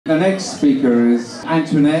The next speaker is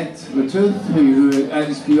Antoinette Latouf, who,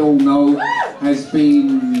 as we all know, has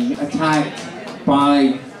been attacked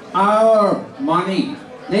by our money.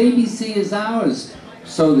 The ABC is ours,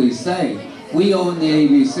 so they say. We own the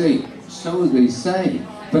ABC, so they say.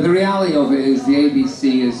 But the reality of it is the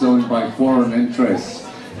ABC is owned by foreign interests.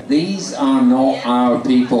 These are not our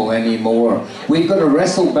people anymore. We've got to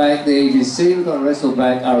wrestle back the ABC, we've got to wrestle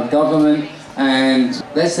back our government, and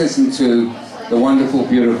let's listen to the wonderful,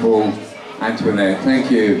 beautiful Antoinette. Thank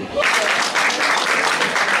you. Well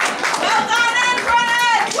done,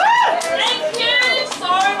 Antoinette! Woo! Thank you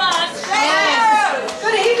so much.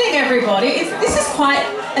 Good evening, everybody. This is quite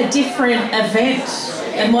a different event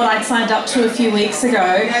than what I'd signed up to a few weeks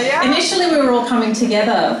ago. Initially, we were all coming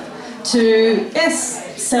together to,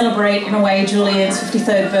 yes, celebrate, in a way, Julian's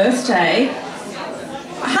 53rd birthday.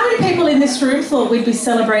 How many people in this room thought we'd be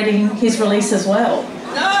celebrating his release as well?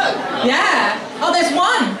 No! Yeah. Oh, there's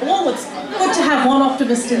one. Oh, it's good to have one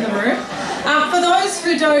optimist in the room. For those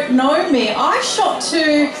who don't know me, I shot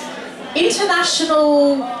to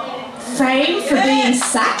international fame for being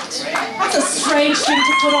sacked. That's a strange thing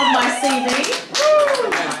to put on my CV.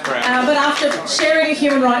 But after sharing a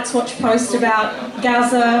Human Rights Watch post about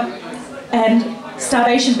Gaza and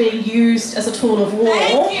starvation being used as a tool of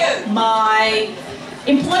war, my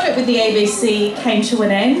employment with the ABC came to an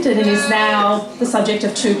end, and it is now the subject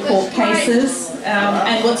of 2 court cases.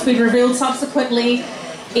 And what's been revealed subsequently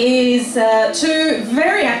is 2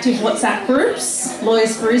 very active WhatsApp groups,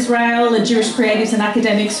 Lawyers for Israel and Jewish creatives and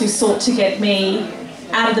academics, who sought to get me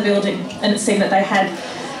out of the building, and it seemed that they had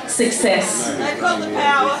success. They've got the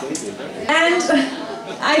power. And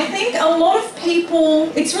I think a lot of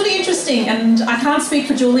people, it's really interesting, and I can't speak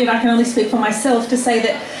for Julian, I can only speak for myself, to say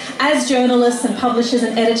that as journalists and publishers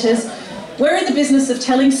and editors, we're in the business of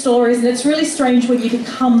telling stories, and it's really strange when you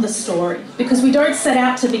become the story, because we don't set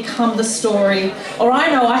out to become the story. Or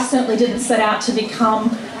I know I certainly didn't set out to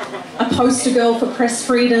become a poster girl for press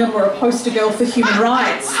freedom or a poster girl for human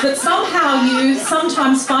rights, but somehow you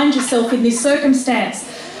sometimes find yourself in this circumstance.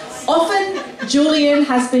 Often Julian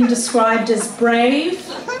has been described as brave.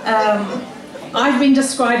 I've been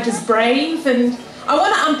described as brave, and I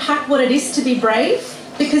want to unpack what it is to be brave,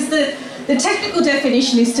 because the technical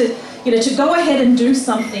definition is to go ahead and do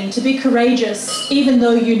something, to be courageous, even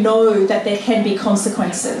though you know that there can be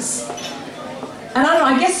consequences. And I don't know,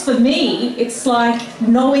 I guess for me, it's like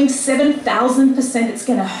knowing 7,000% it's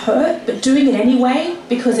going to hurt, but doing it anyway,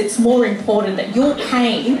 because it's more important that your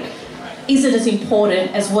pain isn't as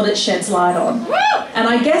important as what it sheds light on. And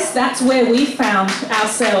I guess that's where we found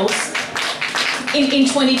ourselves in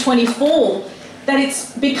 2024, that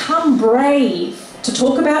it's become brave to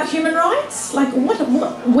talk about human rights. Like,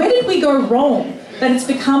 where did we go wrong? That it's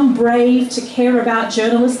become brave to care about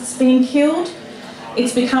journalists being killed.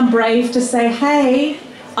 It's become brave to say, hey,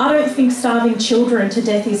 I don't think starving children to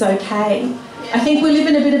death is okay. I think we live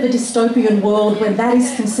in a bit of a dystopian world when that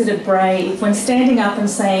is considered brave, when standing up and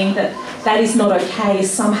saying that that is not okay is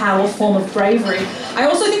somehow a form of bravery. I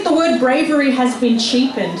also think the word bravery has been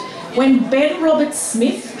cheapened. When Ben Robert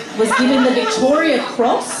Smith was given the Victoria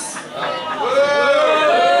Cross,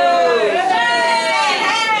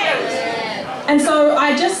 and so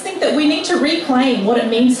I just think that we need to reclaim what it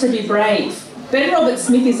means to be brave. Ben Robert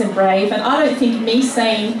Smith isn't brave, and I don't think me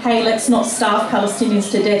saying, hey, let's not starve Palestinians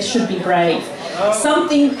to death should be brave.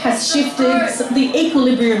 Something has shifted, the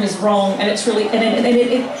equilibrium is wrong, and it's really,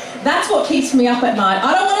 that's what keeps me up at night.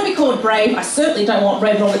 I don't want to be called brave. I certainly don't want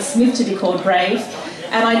Ben Robert Smith to be called brave.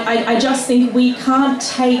 And I just think we can't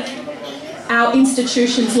take our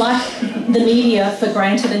institutions like the media for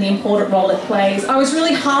granted and the important role it plays. I was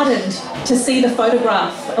really heartened to see the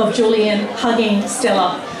photograph of Julian hugging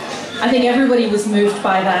Stella. I think everybody was moved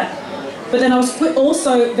by that. But then I was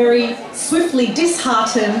also very swiftly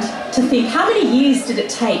disheartened to think, how many years did it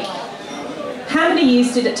take? How many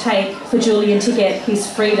years did it take for Julian to get his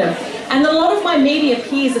freedom? And a lot of my media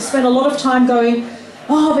peers have spent a lot of time going,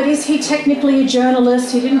 oh, but is he technically a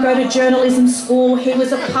journalist? He didn't go to journalism school. He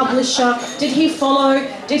was a publisher. Did he follow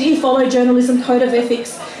journalism code of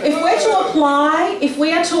ethics? If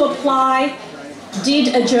we are to apply,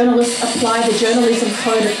 did a journalist apply the journalism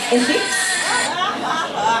code of ethics?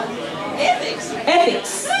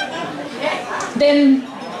 Ethics. Then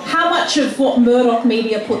how much of what Murdoch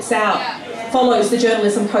media puts out follows the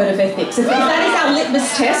journalism code of ethics? If that is our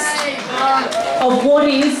litmus test of what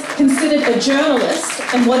is considered a journalist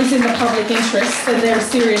and what is in the public interest, then there are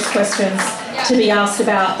serious questions to be asked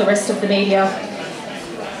about the rest of the media.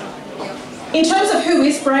 In terms of who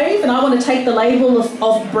is brave, and I want to take the label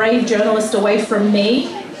of brave journalist away from me,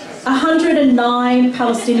 109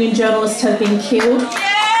 Palestinian journalists have been killed.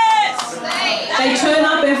 They turn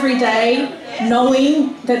up every day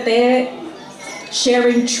knowing that they're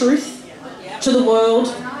sharing truth to the world.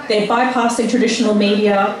 They're bypassing traditional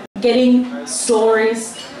media, getting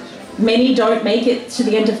stories. Many don't make it to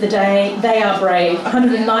the end of the day. They are brave.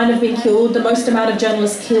 109 have been killed, the most amount of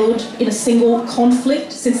journalists killed in a single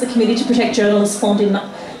conflict since the Committee to Protect Journalists formed in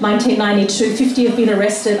 1992. 50 have been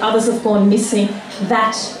arrested, others have gone missing.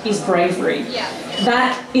 That is bravery.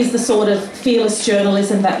 That is the sort of fearless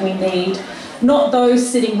journalism that we need. Not those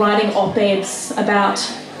sitting writing op-eds about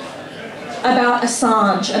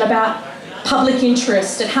Assange and about public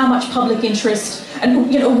interest and how much public interest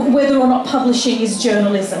and whether or not publishing is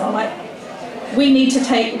journalism. I'm like, we need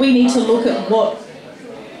to look at what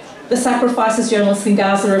the sacrifices journalists in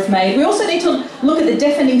Gaza have made. We also need to look at the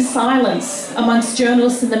deafening silence amongst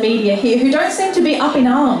journalists in the media here who don't seem to be up in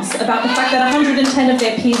arms about the fact that 110 of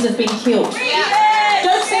their peers have been killed.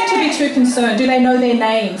 Don't seem to be too concerned. Do they know their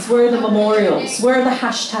names? Where are the memorials? Where are the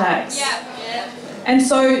hashtags? And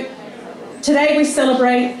so today we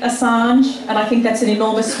celebrate Assange, and I think that's an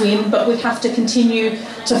enormous win, but we have to continue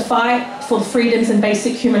to fight for the freedoms and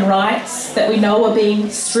basic human rights that we know are being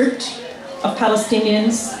stripped of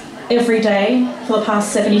Palestinians every day for the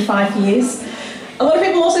past 75 years. A lot of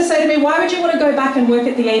people also say to me, why would you want to go back and work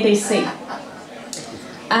at the ABC?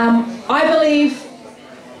 I believe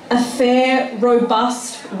a fair,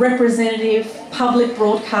 robust, representative public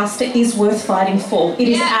broadcaster is worth fighting for. It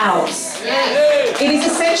is ours. It is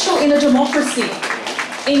essential in a democracy.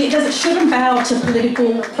 It shouldn't bow to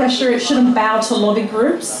political pressure. It shouldn't bow to lobby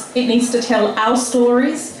groups. It needs to tell our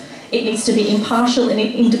stories. It needs to be impartial and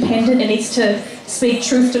independent. It needs to speak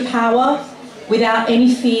truth to power without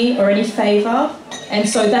any fear or any favour. And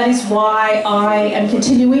so that is why I am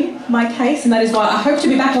continuing my case, and that is why I hope to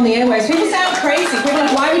be back on the airwaves. People sound crazy. People are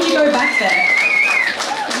like, why would you go back there?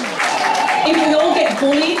 If we all get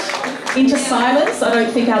bullied into silence, I don't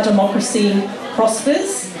think our democracy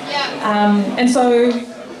prospers. And so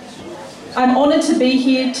I'm honoured to be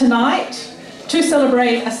here tonight to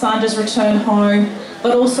celebrate Assange's return home,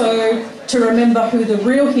 but also to remember who the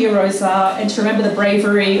real heroes are and to remember the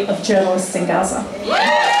bravery of journalists in Gaza.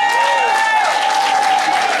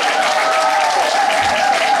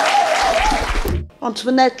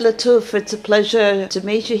 Antoinette Latouf, it's a pleasure to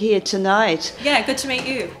meet you here tonight. Yeah, good to meet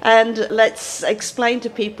you. And let's explain to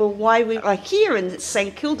people why we are here in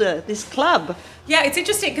St Kilda, this club. Yeah, it's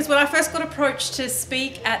interesting because when I first got approached to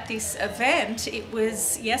speak at this event, it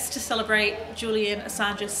was, yes, to celebrate Julian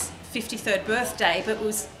Assange's 53rd birthday, but it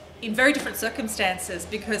was in very different circumstances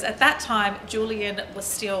because at that time Julian was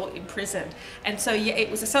still imprisoned. And so yeah,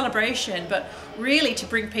 it was a celebration, but really to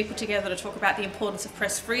bring people together to talk about the importance of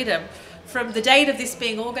press freedom. From the date of this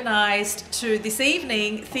being organised to this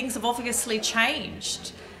evening, things have obviously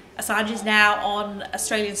changed. Assange is now on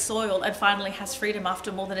Australian soil and finally has freedom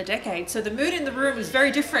after more than a decade. So the mood in the room is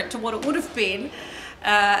very different to what it would have been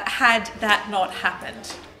had that not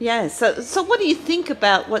happened. Yeah, so what do you think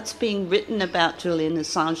about what's being written about Julian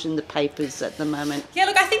Assange in the papers at the moment? Yeah,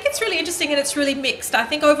 look, I think it's really interesting and it's really mixed. I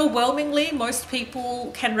think overwhelmingly most people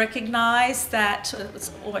can recognise that it's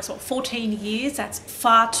almost 14 years, that's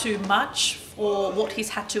far too much for what he's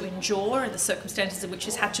had to endure and the circumstances in which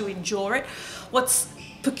he's had to endure it. What's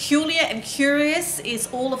peculiar and curious is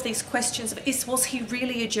all of these questions of was he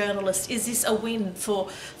really a journalist? Is this a win for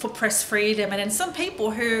press freedom? And then some people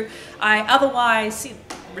who I otherwise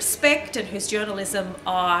respect and whose journalism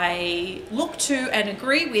I look to and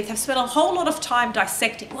agree with have spent a whole lot of time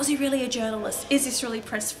dissecting, was he really a journalist? Is this really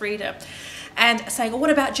press freedom? And saying, well, what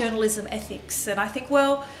about journalism ethics? And I think,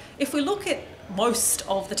 well, if we look at most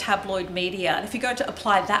of the tabloid media, and if you're going to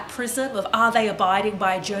apply that prism of are they abiding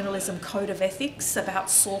by a journalism code of ethics about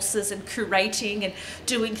sources and curating and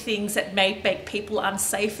doing things that may make people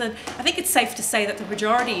unsafe, then I think it's safe to say that the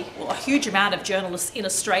majority, or a huge amount of journalists in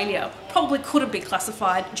Australia probably couldn't be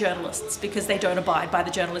classified journalists because they don't abide by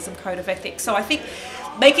the journalism code of ethics. So I think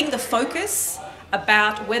making the focus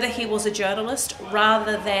about whether he was a journalist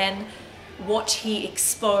rather than what he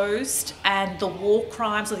exposed and the war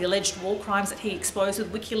crimes or the alleged war crimes that he exposed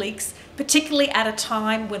with WikiLeaks, particularly at a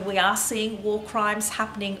time when we are seeing war crimes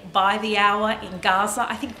happening by the hour in Gaza,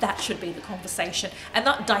 I think that should be the conversation and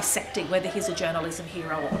not dissecting whether he's a journalism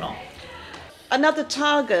hero or not. Another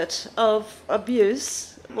target of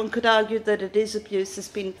abuse, one could argue that it is abuse, has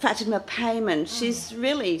been Fatima Payman. She's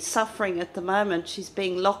really suffering at the moment. She's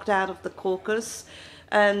being locked out of the caucus.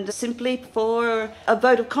 And simply for a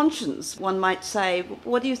vote of conscience, one might say.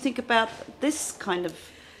 What do you think about this kind of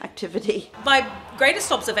activity. My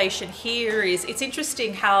greatest observation here is it's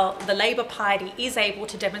interesting how the Labor Party is able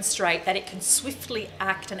to demonstrate that it can swiftly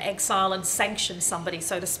act and exile and sanction somebody,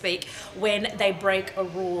 so to speak, when they break a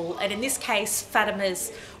rule. And in this case,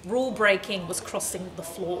 Fatima's rule breaking was crossing the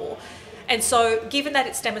floor. And so given that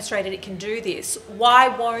it's demonstrated it can do this, why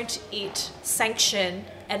won't it sanction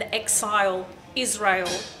and exile Israel,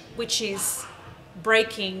 which is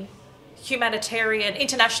breaking humanitarian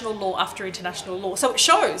international law after international law? So it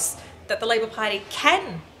shows that the Labor Party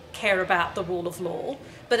can care about the rule of law,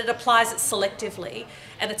 but it applies it selectively,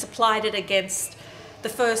 and it's applied it against the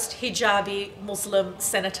first hijabi Muslim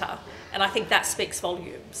senator. And I think that speaks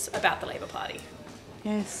volumes about the Labor Party.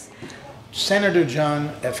 Yes. Senator John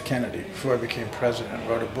F. Kennedy, before he became president,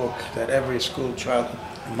 wrote a book that every school child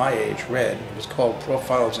my age read. It was called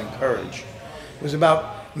Profiles in Courage. It was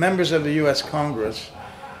about members of the U.S. Congress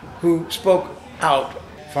who spoke out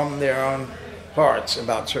from their own hearts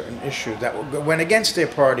about certain issues that went against their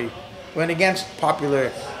party, went against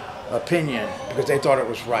popular opinion because they thought it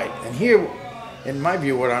was right. And here, in my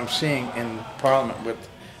view, what I'm seeing in Parliament with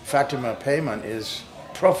Fatima Payman is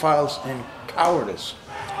profiles in cowardice.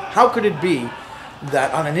 How could it be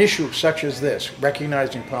that on an issue such as this,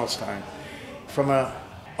 recognizing Palestine, from a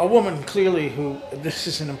woman clearly who this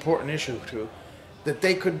is an important issue to, that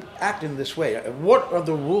they could act in this way? What are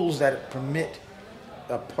the rules that permit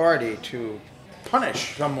a party to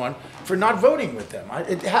punish someone for not voting with them?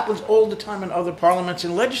 It happens all the time in other parliaments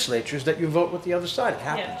and legislatures that you vote with the other side. It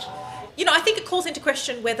happens. Yeah. You know, I think it calls into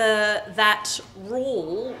question whether that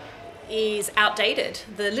rule is outdated.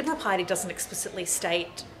 The Liberal Party doesn't explicitly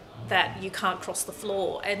state that you can't cross the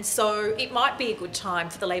floor, and so it might be a good time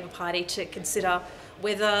for the Labor Party to consider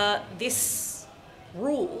whether this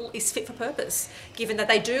rule is fit for purpose, given that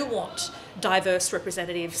they do want diverse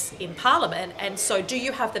representatives in Parliament. And so do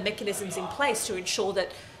you have the mechanisms in place to ensure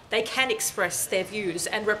that they can express their views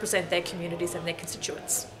and represent their communities and their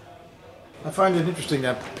constituents? I find it interesting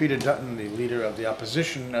that Peter Dutton, the leader of the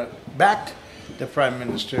opposition, backed the Prime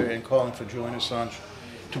Minister in calling for Julian Assange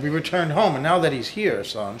to be returned home. And now that he's here,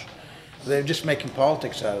 Assange, they're just making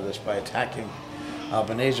politics out of this by attacking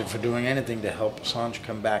Albanese for doing anything to help Assange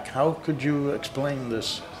come back. How could you explain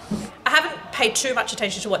this? I haven't paid too much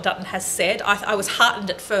attention to what Dutton has said. I was heartened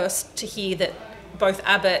at first to hear that both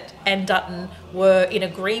Abbott and Dutton were in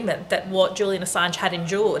agreement that what Julian Assange had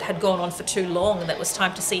endured had gone on for too long and that it was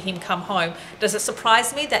time to see him come home. Does it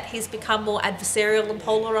surprise me that he's become more adversarial and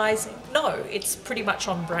polarising? No, it's pretty much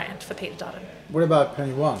on brand for Peter Dutton. What about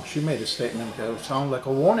Penny Wong? She made a statement that would sound like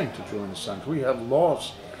a warning to Julian Assange. We have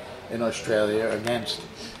laws in Australia against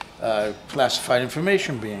classified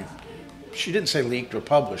information being, she didn't say leaked or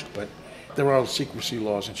published, but there are secrecy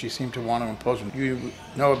laws, and she seemed to want to impose them. You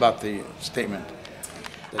know about the statement?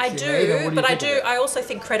 I do, but I also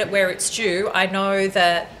think credit where it's due. I know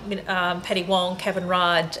that Penny Wong, Kevin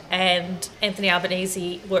Rudd and Anthony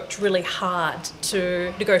Albanese worked really hard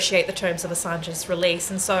to negotiate the terms of Assange's release.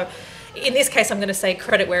 And so in this case, I'm going to say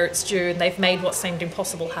credit where it's due, and they've made what seemed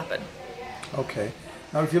impossible happen. Okay.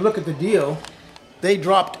 Now, if you look at the deal, they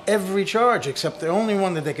dropped every charge except the only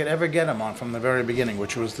one that they could ever get him on from the very beginning,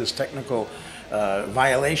 which was this technical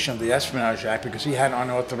violation of the Espionage Act, because he had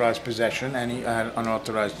unauthorized possession and he had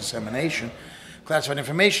unauthorized dissemination, classified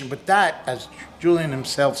information. But that, as Julian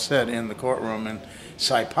himself said in the courtroom in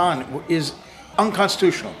Saipan, is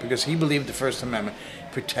unconstitutional because he believed the First Amendment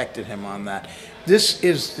protected him on that. This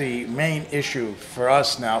is the main issue for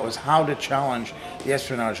us now, is how to challenge the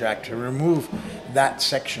Espionage Act to remove that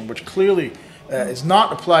section, which clearly is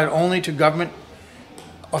not applied only to government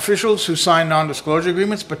officials who sign non-disclosure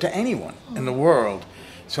agreements, but to anyone in the world.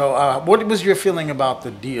 So what was your feeling about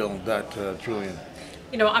the deal that Julian?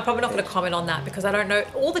 You know, I'm probably not going to comment on that because I don't know,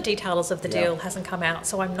 all the details of the deal hasn't come out,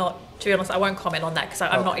 so I'm not, to be honest, I won't comment on that because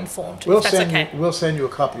I'm not informed. We'll if that's send okay. We'll send you a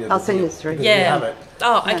copy of the I'll send deal. you through. Yeah. Yeah. You have it.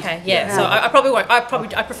 Oh, okay, yeah. So I probably won't. I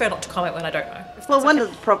prefer not to comment when I don't know. Well, one of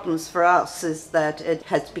the problems for us is that it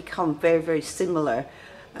has become very, very similar.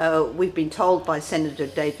 We've been told by Senator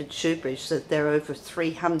David Shoebridge that there are over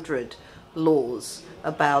 300 laws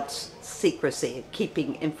about secrecy,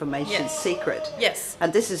 keeping information secret. Yes.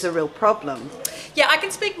 And this is a real problem. Yeah, I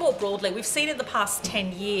can speak more broadly. We've seen in the past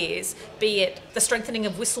 10 years, be it the strengthening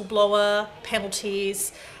of whistleblower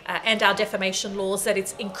penalties and our defamation laws, that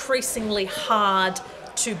it's increasingly hard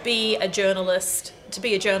to be a journalist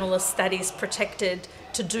that is protected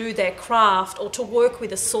to do their craft or to work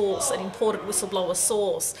with a source, an important whistleblower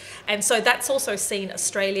source. And so that's also seen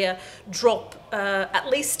Australia drop at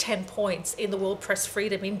least 10 points in the World Press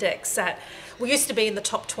Freedom Index. That we used to be in the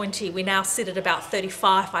top 20, we now sit at about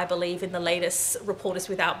 35, I believe, in the latest Reporters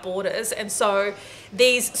Without Borders. And so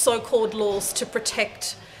these so-called laws to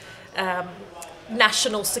protect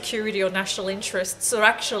national security or national interests are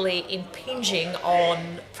actually impinging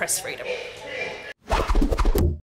on press freedom.